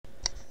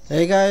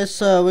Hey guys,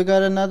 we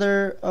got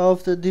another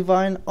of the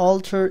Divine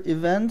Altar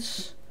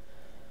events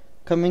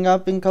coming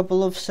up in a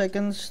couple of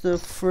seconds. The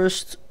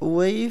first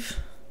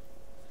wave.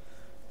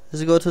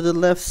 Let's go to the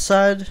left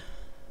side,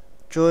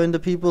 join the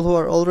people who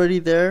are already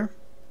there,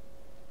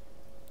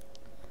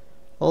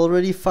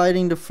 already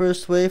fighting the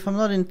first wave. I'm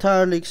not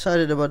entirely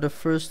excited about the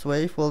first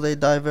wave. Well, they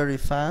die very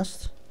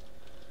fast.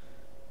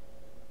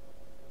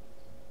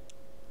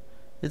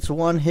 It's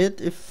one hit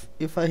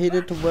if I hit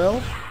it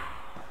well.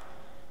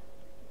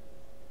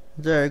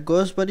 There it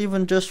goes, but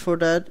even just for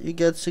that you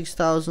get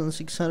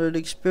 6,600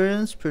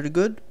 experience, pretty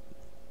good.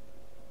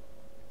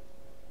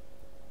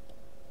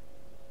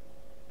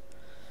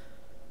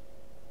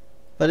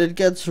 But it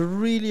gets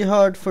really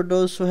hard for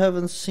those who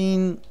haven't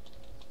seen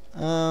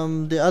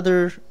the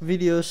other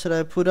videos that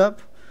I put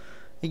up.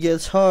 It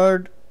gets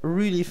hard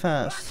really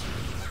fast.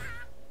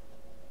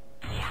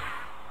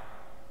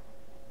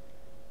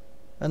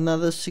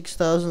 Another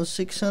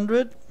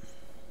 6,600.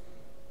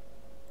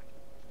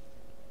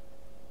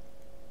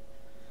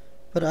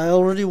 But I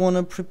already want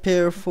to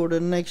prepare for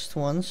the next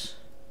ones.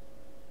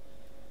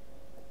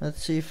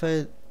 Let's see if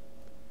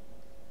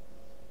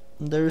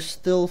there's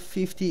still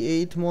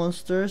 58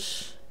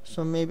 monsters,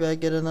 so maybe I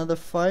get another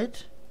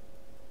fight.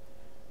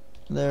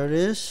 There it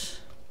is.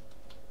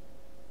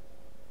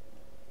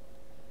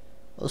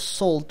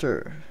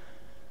 Assaulter.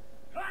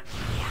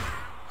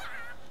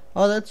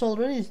 Oh, that's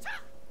already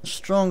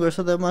stronger,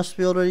 so that must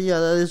be already, yeah,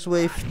 that is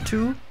wave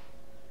 2.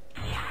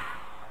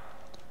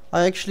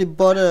 I actually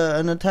bought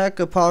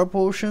a power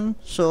potion,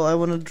 so I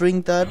want to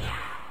drink that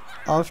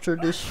after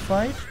this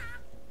fight.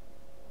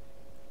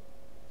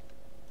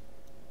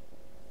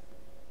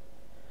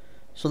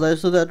 So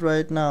let's do that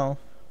right now.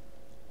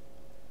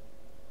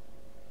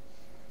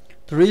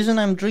 The reason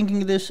I'm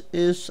drinking this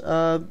is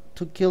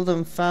to kill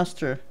them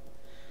faster.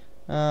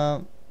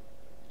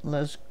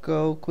 Let's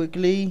go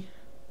quickly.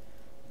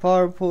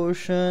 Power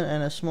potion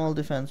and a small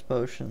defense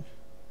potion.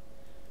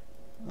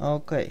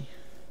 Okay.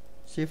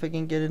 See if I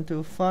can get into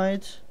a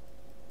fight.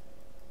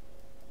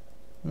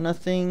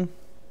 Nothing.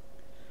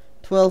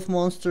 12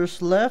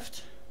 monsters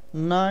left.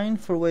 9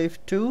 for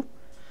wave 2.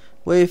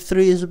 Wave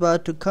 3 is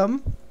about to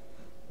come.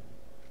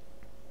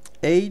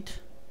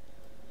 8.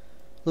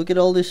 Look at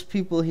all these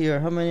people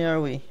here. How many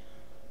are we?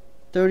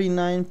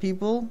 39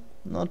 people.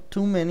 Not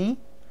too many,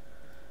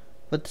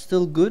 but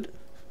still good.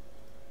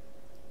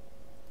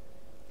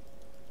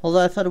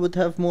 Although I thought it would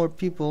have more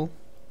people.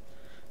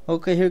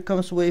 Okay, here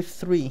comes wave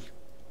 3.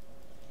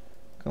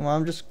 Come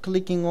on, I'm just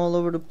clicking all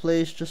over the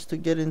place just to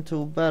get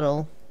into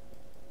battle.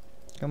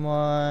 Come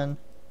on.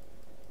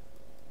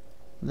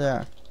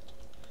 There.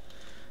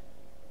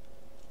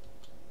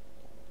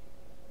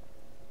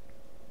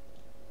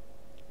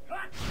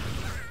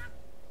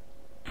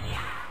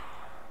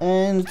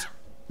 And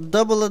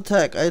double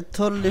attack. I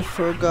totally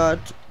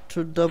forgot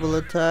to double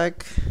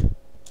attack.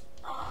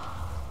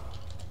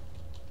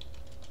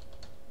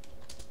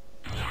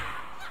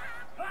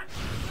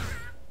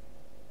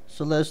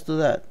 So let's do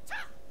that.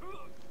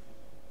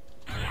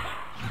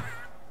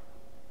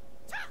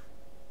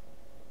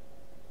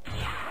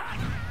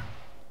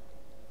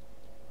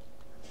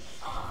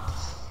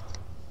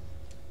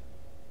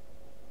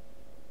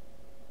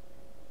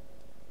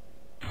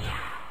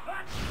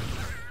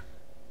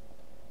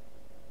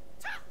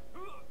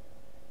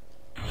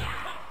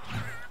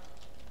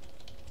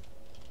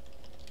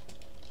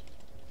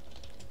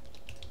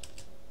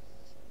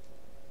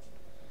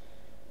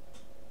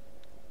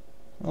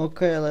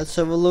 Okay, let's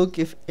have a look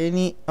if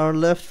any are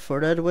left for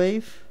that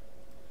wave.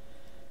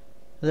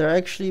 They're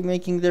actually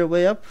making their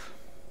way up.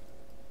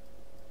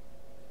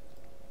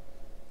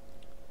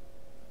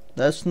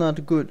 That's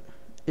not good.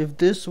 If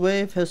this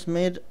wave has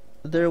made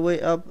their way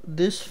up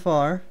this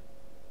far,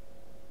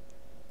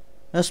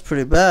 that's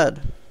pretty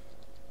bad.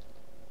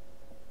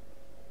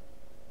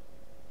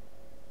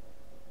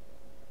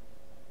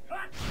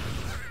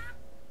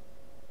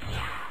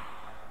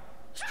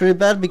 Pretty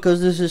bad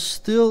because this is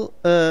still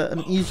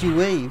an easy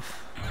wave,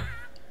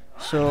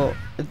 so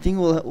I think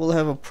we'll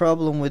have a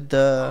problem with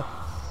the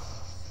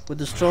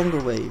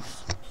stronger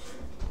waves.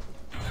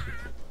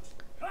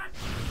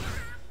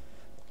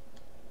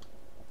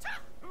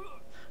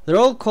 They're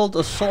all called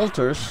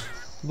assaulters,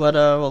 but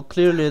well,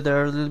 clearly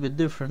they're a little bit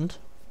different.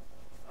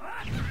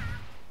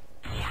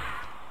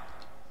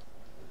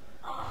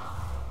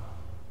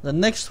 The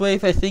next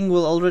wave I think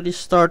will already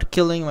start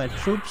killing my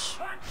troops.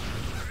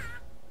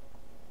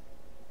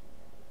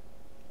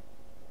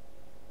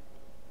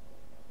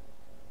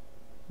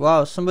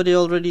 Wow, somebody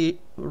already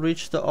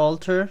reached the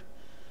altar.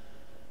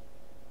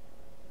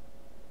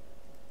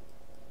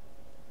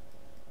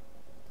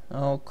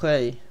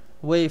 Okay,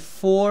 wave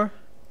 4.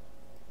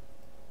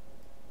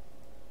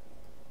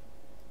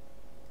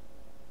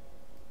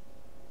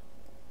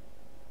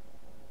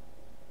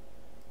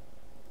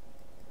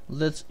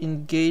 Let's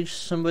engage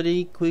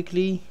somebody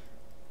quickly.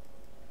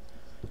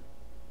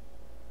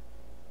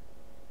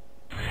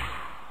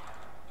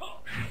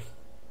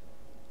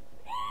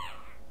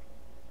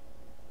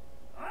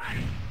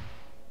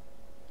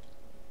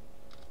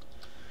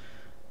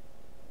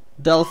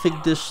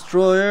 Delphic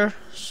Destroyer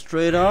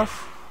straight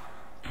off.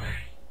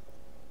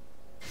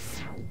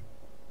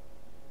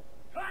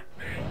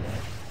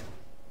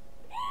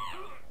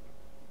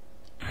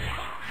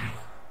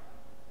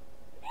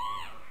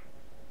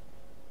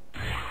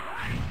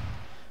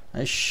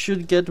 I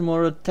should get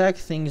more attack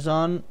things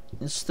on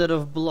instead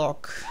of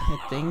block, I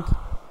think.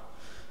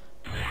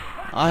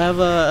 I have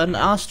an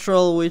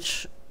astral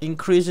which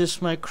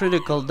increases my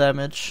critical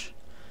damage,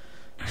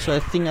 so I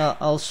think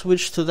I'll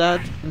switch to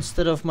that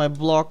instead of my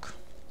block.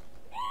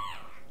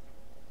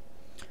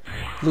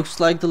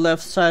 Looks like the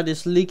left side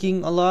is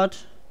leaking a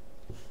lot.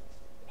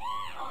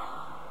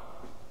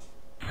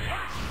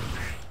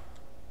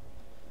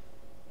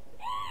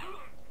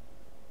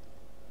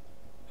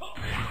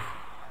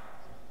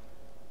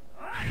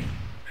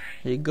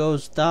 He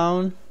goes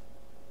down.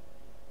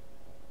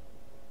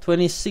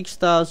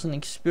 26,000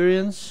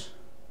 experience.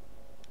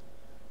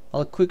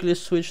 I'll quickly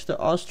switch to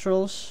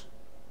Australs.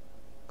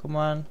 Come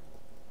on.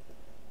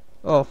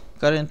 Oh,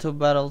 got into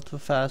battle too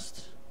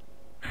fast.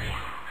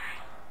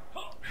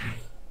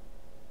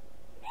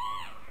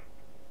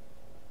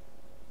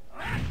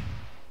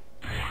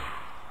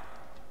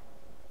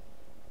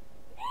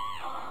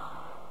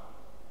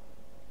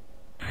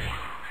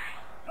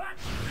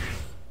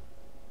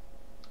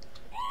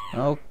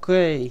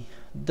 Okay,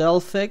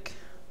 Delphic.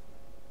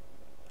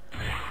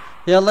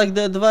 Yeah, like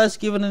the advice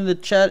given in the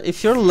chat,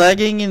 if you're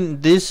lagging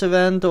in this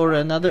event or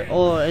another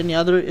or any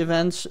other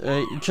events,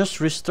 just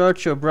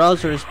restart your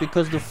browsers,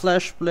 because the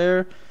Flash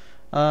player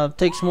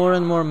takes more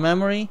and more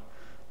memory.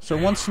 So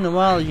once in a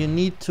while you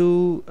need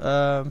to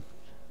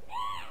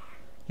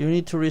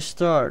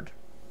restart.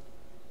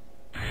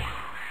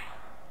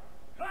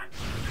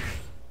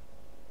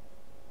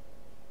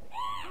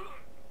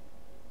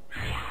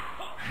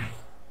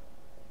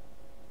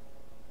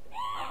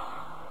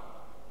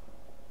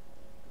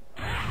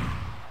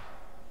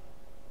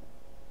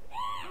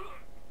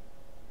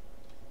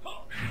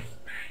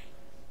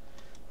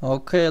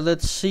 Okay,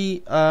 let's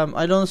see.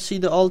 I don't see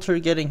the altar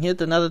getting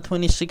hit. Another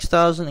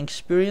 26,000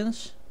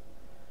 experience.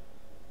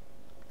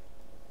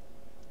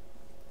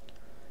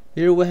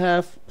 Here we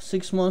have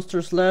 6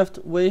 monsters left.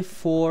 Wave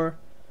 4.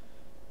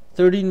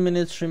 13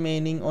 minutes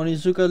remaining.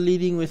 Onizuka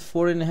leading with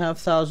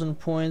 4,500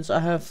 points. I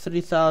have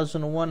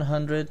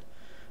 3,100.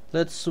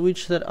 Let's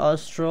switch that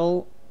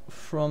astral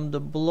from the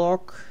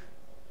block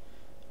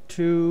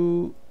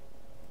to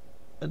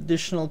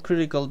additional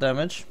critical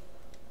damage.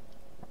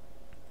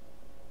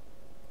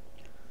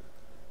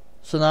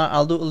 So now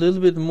I'll do a little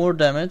bit more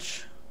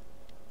damage,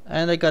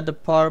 and I got the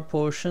power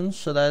potion,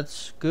 so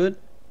that's good.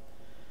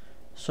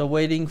 So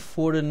waiting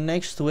for the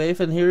next wave,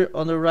 and here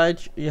on the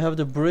right you have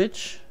the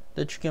bridge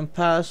that you can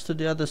pass to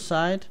the other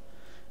side.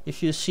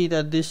 If you see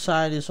that this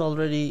side is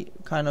already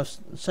kind of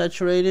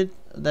saturated,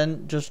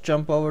 then just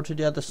jump over to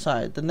the other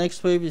side. The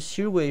next wave is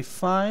here, wave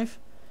 5.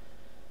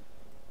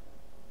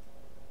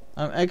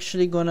 I'm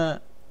actually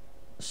gonna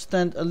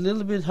stand a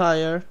little bit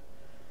higher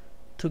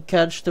to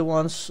catch the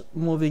ones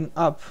moving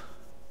up,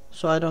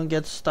 so I don't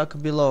get stuck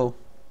below.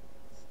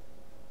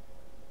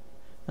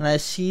 And I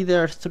see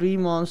there are 3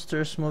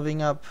 monsters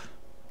moving up.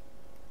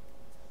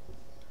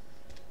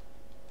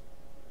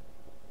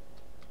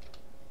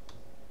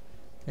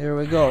 Here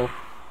we go.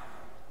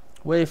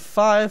 Wave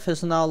 5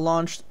 has now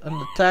launched an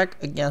attack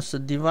against the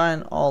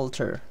Divine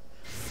Altar.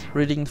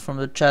 Reading from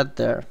the chat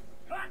there.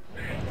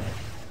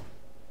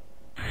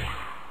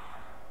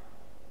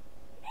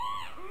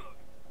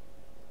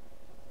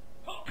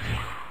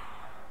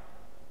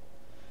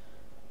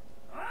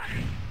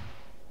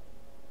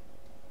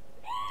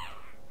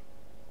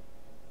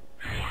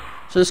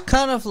 So it's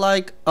kind of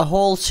like a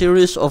whole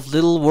series of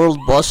little world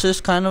bosses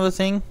kind of a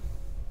thing.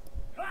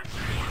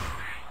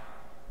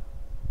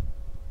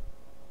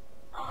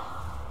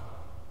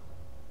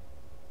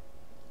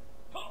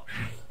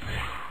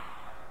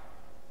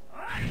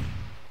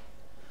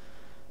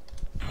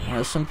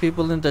 Some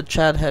people in the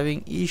chat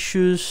having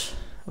issues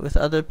with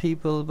other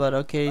people, but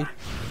okay,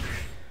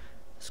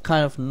 it's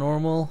kind of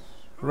normal.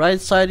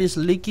 Right side is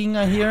leaking,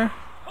 I hear,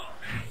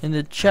 in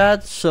the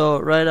chat, so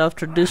right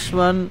after this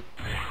one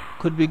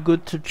could be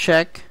good to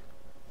check.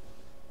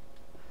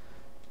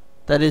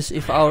 That is,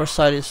 if our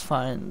side is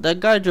fine. That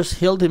guy just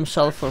healed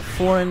himself for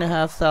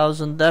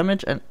 4,500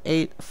 damage and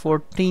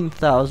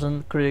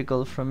 14,000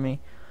 critical from me.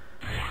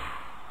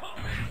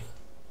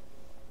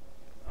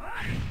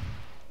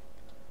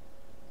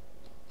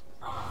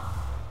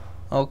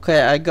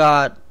 Okay, I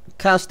got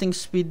casting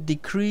speed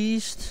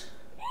decreased.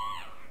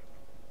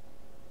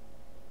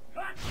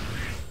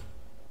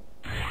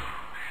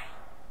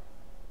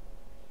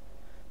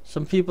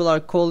 Some people are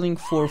calling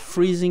for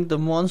freezing the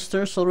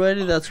monsters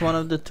already. That's one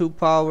of the 2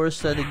 powers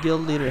that the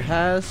guild leader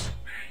has.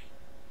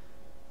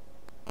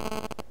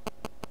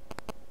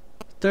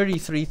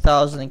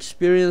 33,000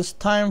 experience.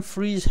 Time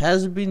freeze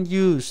has been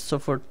used, so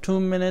for 2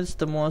 minutes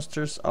the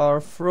monsters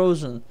are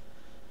frozen.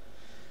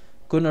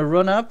 Gonna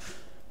run up.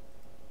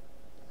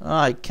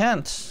 I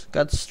can't.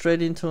 Got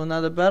straight into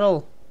another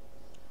battle.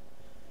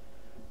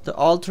 The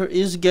altar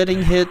is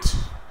getting hit.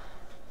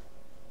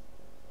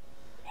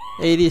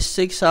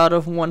 86 out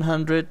of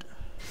 100.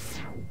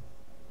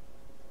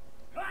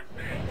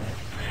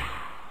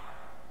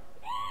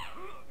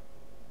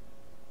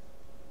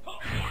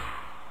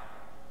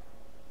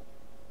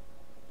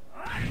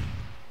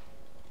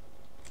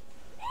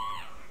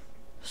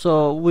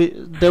 So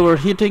they were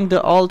hitting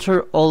the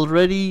altar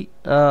already.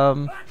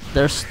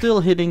 They're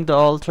still hitting the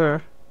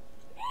altar,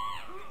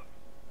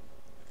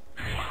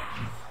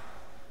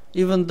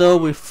 even though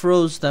we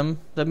froze them.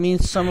 That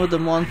means some of the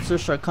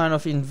monsters are kind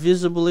of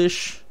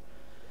invisible-ish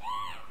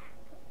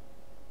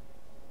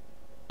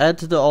at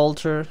the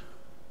altar.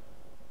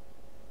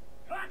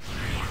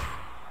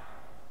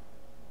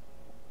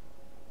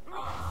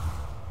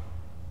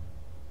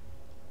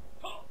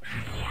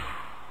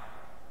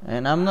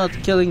 And I'm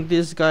not killing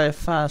this guy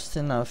fast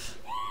enough.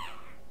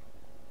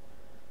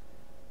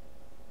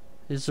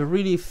 He's a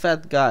really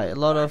fat guy, a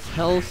lot of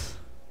health.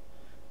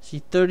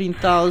 See,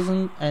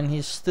 13,000, and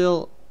he's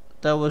still,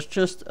 that was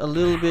just a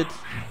little bit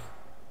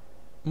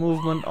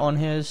movement on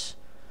his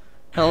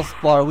health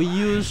bar. We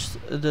used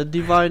the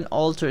Divine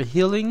Altar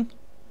healing,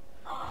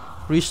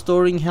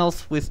 restoring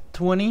health with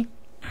 20.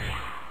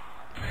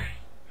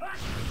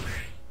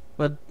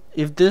 But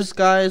if this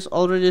guy is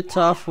already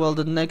tough, well,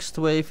 the next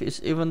wave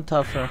is even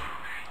tougher.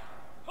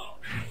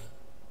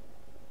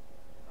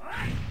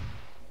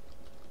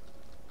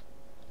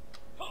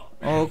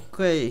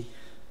 Okay,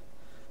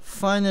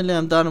 finally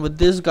I'm done with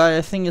this guy.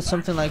 I think it's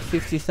something like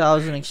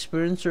 50,000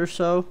 experience or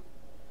so.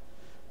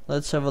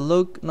 Let's have a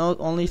look. No,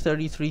 only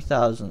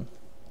 33,000.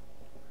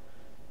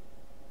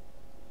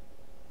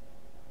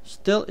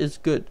 Still, it's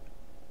good.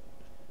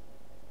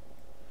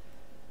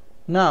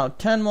 Now,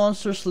 10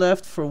 monsters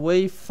left for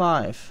wave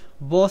 5.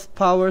 Both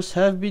powers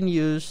have been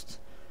used,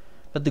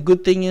 but the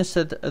good thing is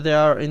that they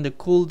are in the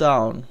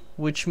cooldown,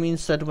 which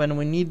means that when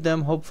we need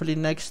them, hopefully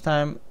next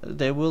time,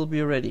 they will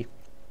be ready.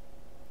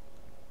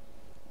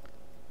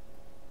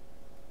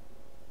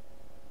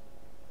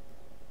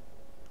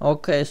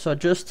 Okay, so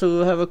just to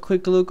have a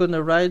quick look on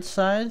the right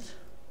side,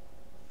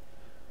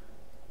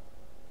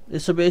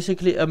 it's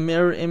basically a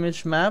mirror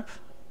image map,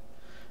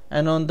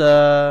 and on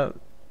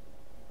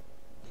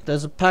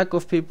there's a pack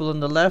of people on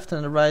the left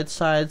and the right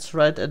sides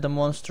right at the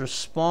monster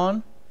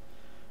spawn,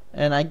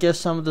 and I guess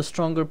some of the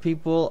stronger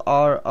people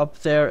are up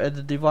there at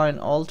the Divine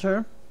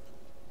Altar.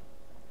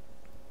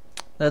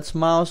 That's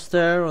Mouse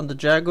there on the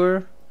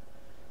Jaguar,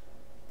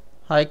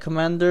 High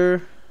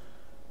Commander,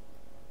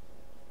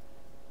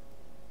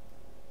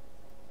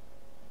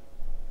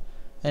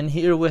 and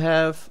here we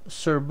have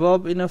Sir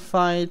Bob in a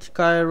fight,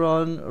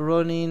 Chiron,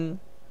 Ronin.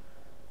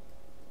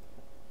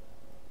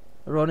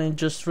 Ronin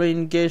just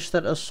re-engaged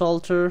that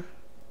assaulter.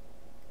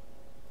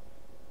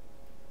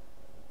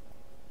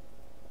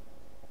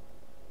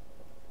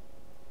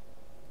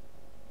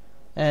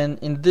 And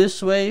in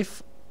this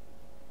wave,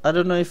 I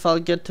don't know if I'll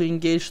get to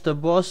engage the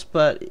boss,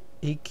 but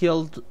he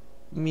killed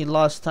me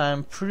last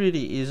time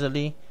pretty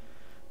easily,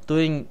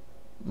 doing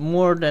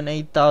more than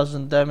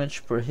 8,000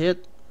 damage per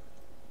hit.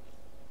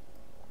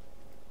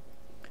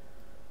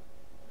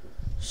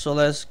 So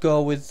let's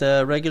go with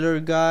the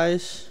regular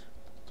guys.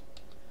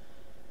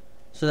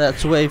 So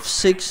that's wave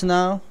 6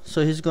 now,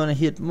 so he's gonna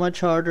hit much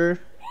harder.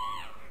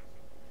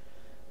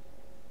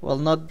 Well,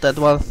 not that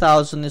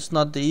 1000 is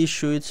not the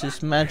issue, it's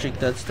his magic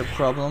that's the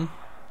problem.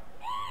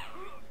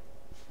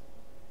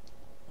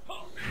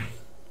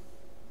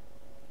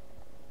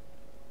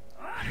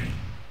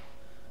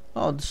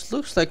 Oh, this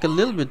looks like a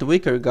little bit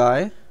weaker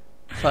guy.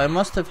 So I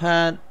must have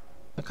had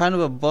a kind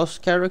of a boss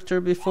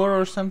character before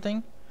or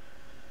something,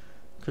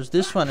 because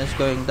this one is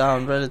going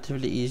down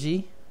relatively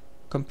easy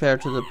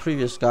compared to the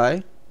previous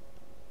guy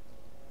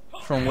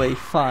from wave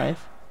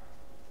 5.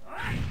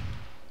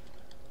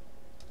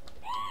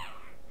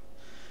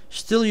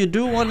 Still, you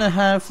do want to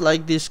have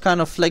like this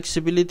kind of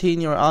flexibility in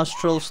your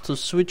astrals to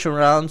switch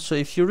around. So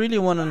if you really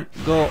want to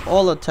go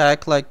all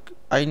attack like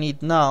I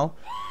need now,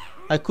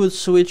 I could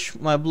switch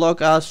my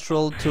block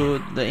astral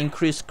to the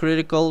increased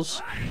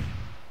criticals.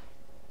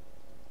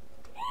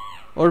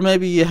 Or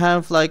maybe you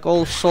have like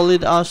all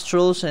solid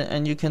astrals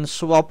and you can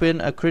swap in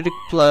a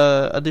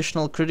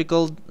additional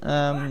critical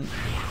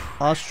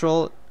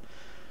astral.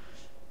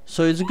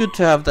 So it's good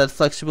to have that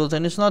flexibility,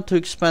 and it's not too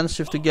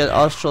expensive to get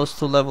astrals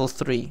to level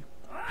 3.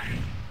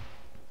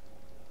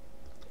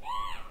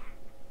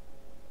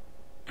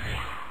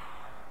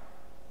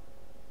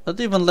 But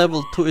even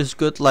level 2 is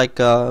good, like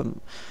the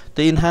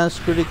enhanced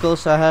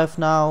criticals I have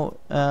now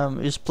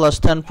is plus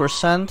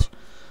 10%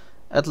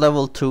 at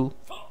level 2.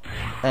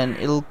 And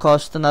it'll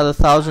cost another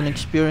 1000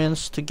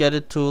 experience to get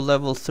it to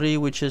level 3,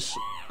 which is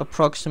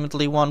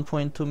approximately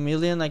 1.2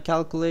 million I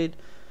calculate.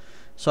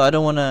 So I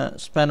don't want to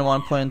spend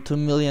 1.2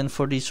 million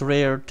for these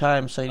rare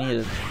times I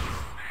need it.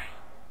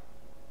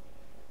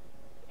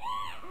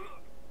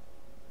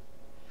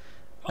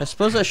 I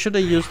suppose I should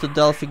have used the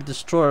Delphic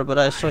Destroyer, but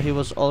I saw he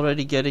was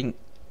already getting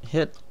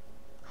hit.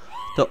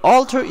 The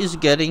altar is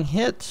getting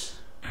hit.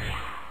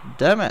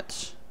 Damn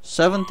it.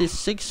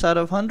 76 out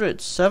of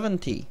 100.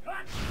 70.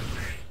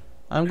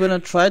 I'm gonna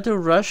try to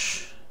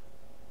rush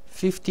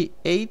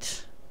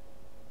 58.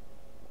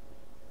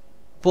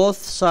 both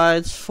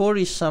sides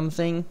 40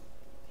 something.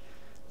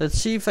 Let's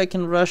see if I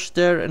can rush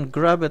there and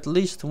grab at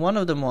least one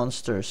of the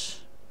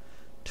monsters.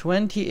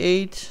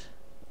 28.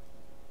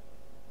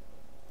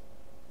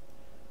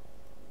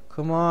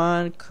 Come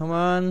on, come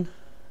on.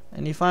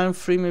 And if I'm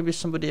free, maybe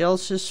somebody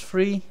else is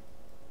free.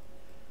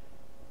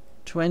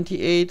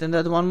 28, and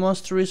that one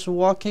monster is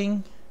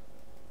walking.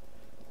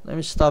 Let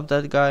me stop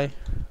that guy.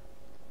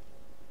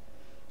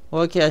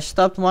 Okay, I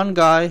stopped one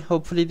guy.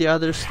 Hopefully the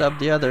others stop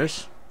the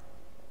others.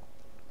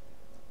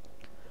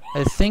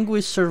 I think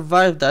we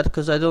survived that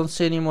because I don't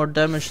see any more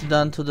damage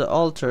done to the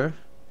altar.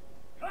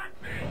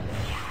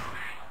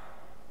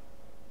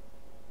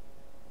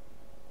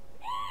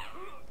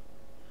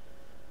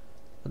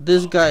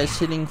 This guy is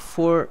hitting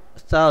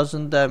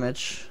 4,000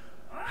 damage.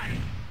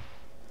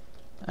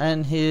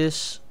 And he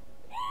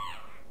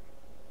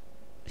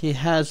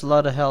has a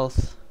lot of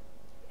health.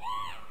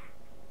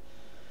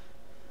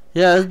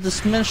 Yeah, it's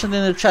just mentioned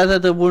in the chat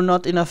that there were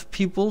not enough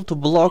people to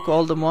block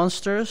all the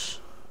monsters.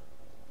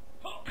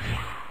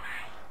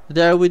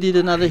 There we did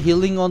another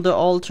healing on the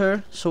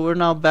altar, so we're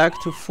now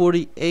back to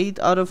 48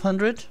 out of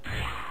 100.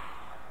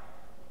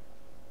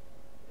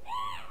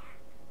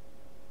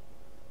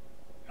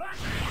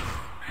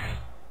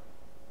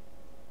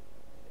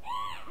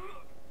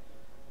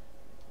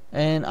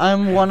 And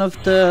I'm one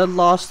of the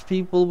lost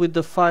people with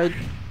the fight,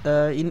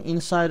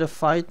 inside a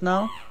fight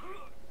now.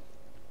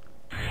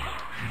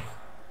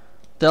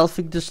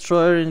 Delphic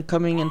Destroyer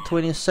incoming in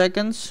 20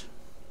 seconds.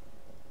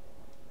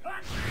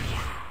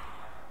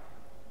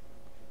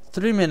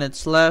 3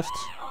 minutes left.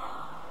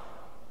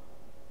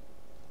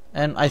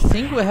 And I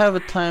think we have a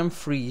time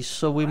freeze,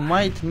 so we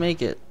might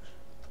make it.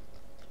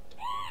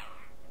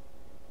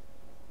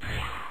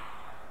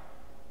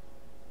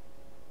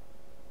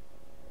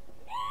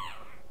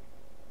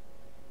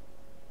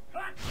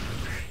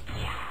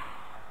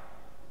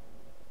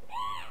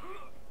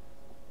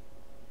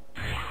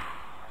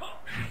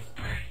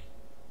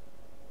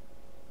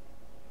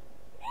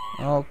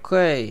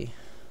 Okay.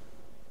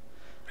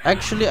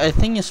 Actually, I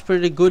think it's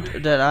pretty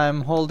good that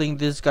I'm holding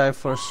this guy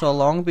for so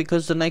long,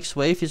 because the next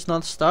wave is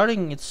not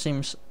starting, it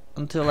seems,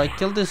 until I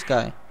kill this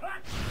guy.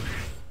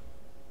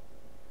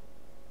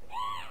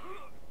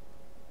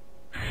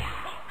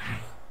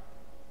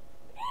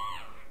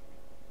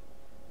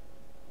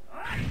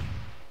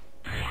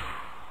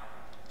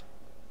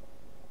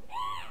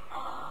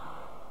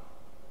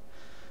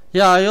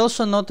 Yeah, I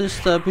also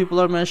noticed people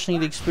are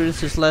mentioning the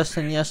experience is less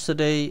than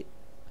yesterday.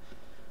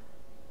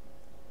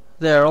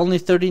 There are only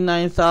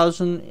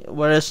 39,000,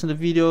 whereas in the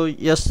video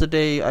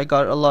yesterday I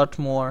got a lot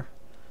more.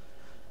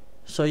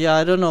 So yeah,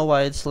 I don't know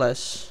why it's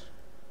less.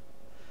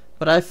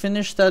 But I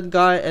finished that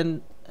guy,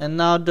 and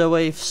now the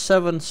wave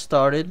 7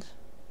 started.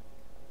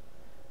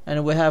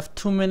 And we have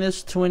 2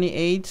 minutes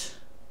 28.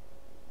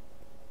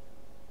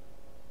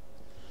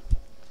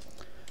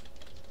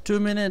 2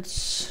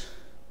 minutes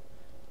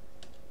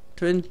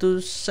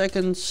 22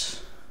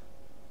 seconds.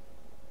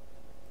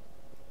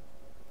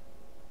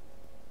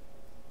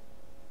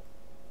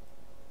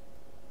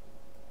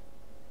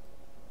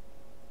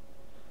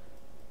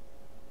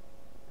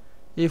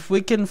 If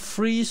we can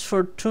freeze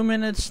for 2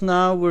 minutes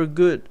now, we're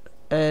good.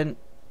 And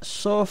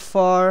so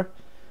far,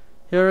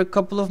 here are a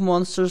couple of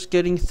monsters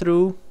getting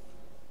through.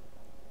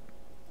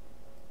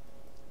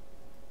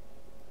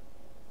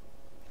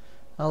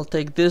 I'll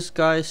take this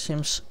guy,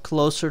 seems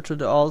closer to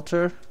the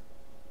altar.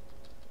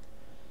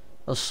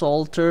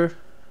 Assaulter.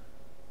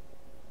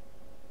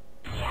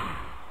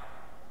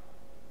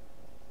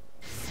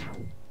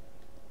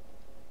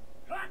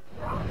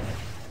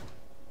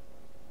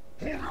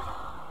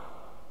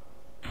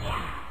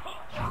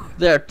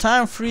 There,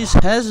 time freeze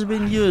has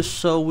been used,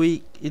 so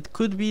it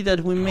could be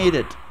that we made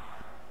it.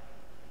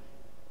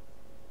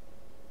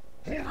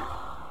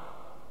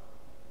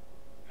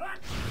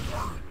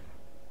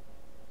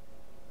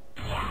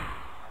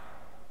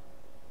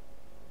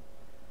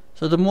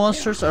 So the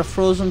monsters are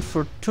frozen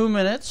for 2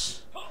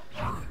 minutes,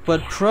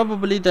 but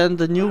probably then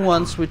the new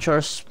ones which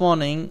are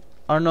spawning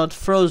are not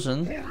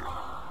frozen.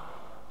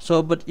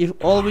 So, but if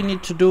all we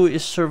need to do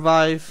is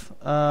survive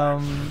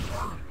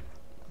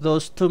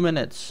those 2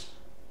 minutes.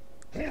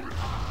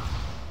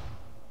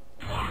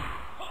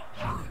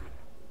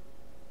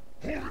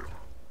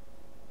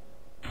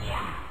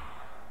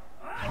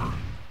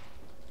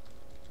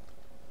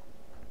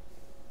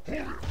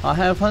 I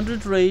have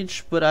 100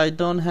 rage, but I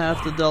don't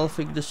have the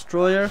Delphic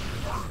Destroyer.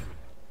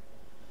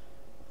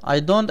 I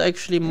don't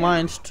actually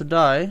mind to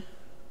die.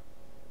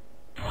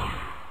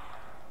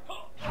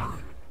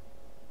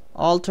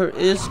 Altar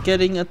is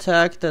getting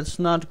attacked, that's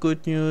not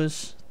good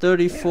news.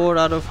 34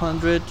 out of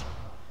 100.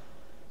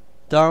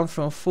 Down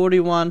from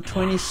 41,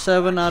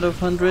 27 out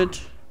of 100.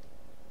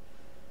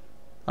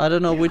 I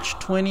don't know which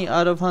 20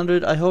 out of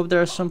 100. I hope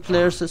there are some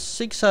players that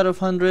 6 out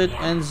of 100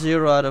 and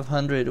 0 out of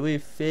 100. We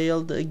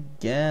failed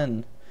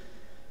again.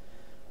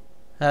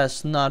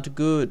 That's not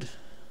good.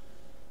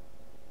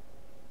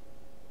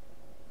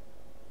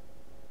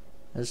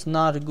 It's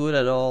not good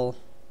at all.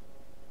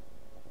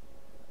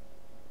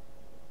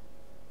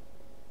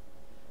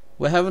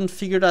 We haven't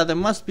figured out. There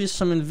must be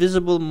some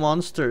invisible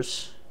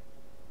monsters.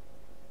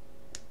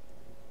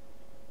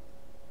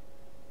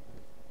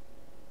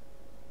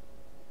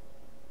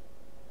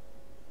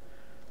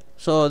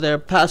 So they're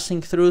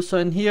passing through. So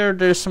in here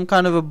there's some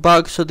kind of a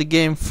bug, so the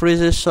game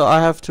freezes, so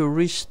I have to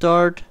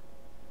restart.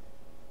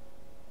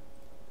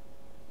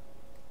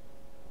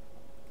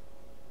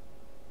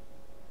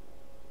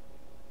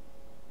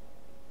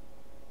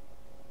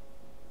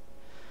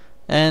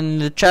 And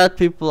the chat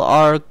people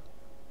are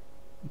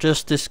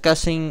just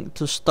discussing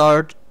to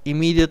start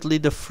immediately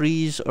the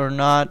freeze or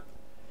not.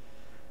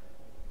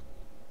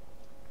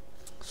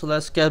 So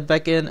let's get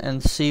back in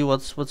and see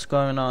what's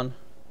going on.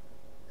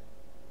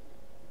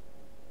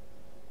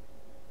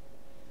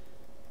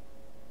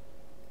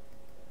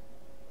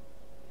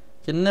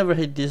 Can never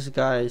hit these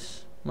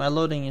guys. My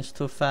loading is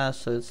too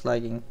fast, so it's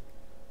lagging.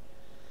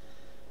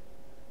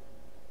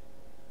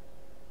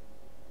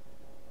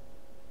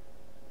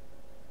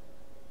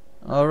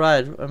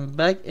 Alright, I'm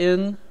back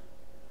in,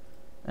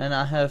 and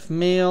I have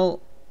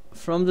mail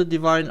from the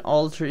Divine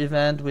Altar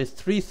event with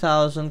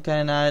 3000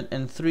 kyanite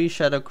and 3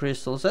 shadow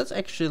crystals. That's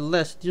actually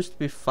less. It used to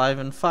be 5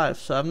 and 5,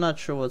 so I'm not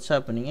sure what's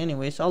happening.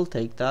 Anyways, I'll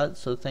take that,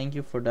 so thank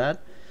you for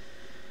that.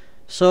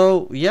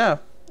 So yeah,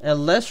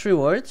 less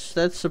rewards.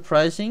 That's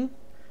surprising.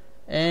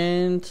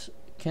 And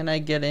can I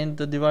get in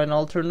the Divine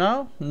Altar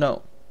now?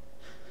 No.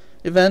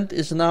 Event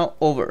is now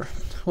over.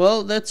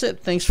 Well, that's it.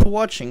 Thanks for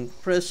watching.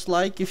 Press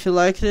like if you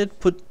liked it.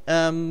 Put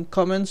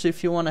comments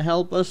if you want to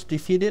help us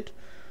defeat it.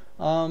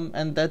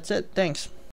 And that's it. Thanks.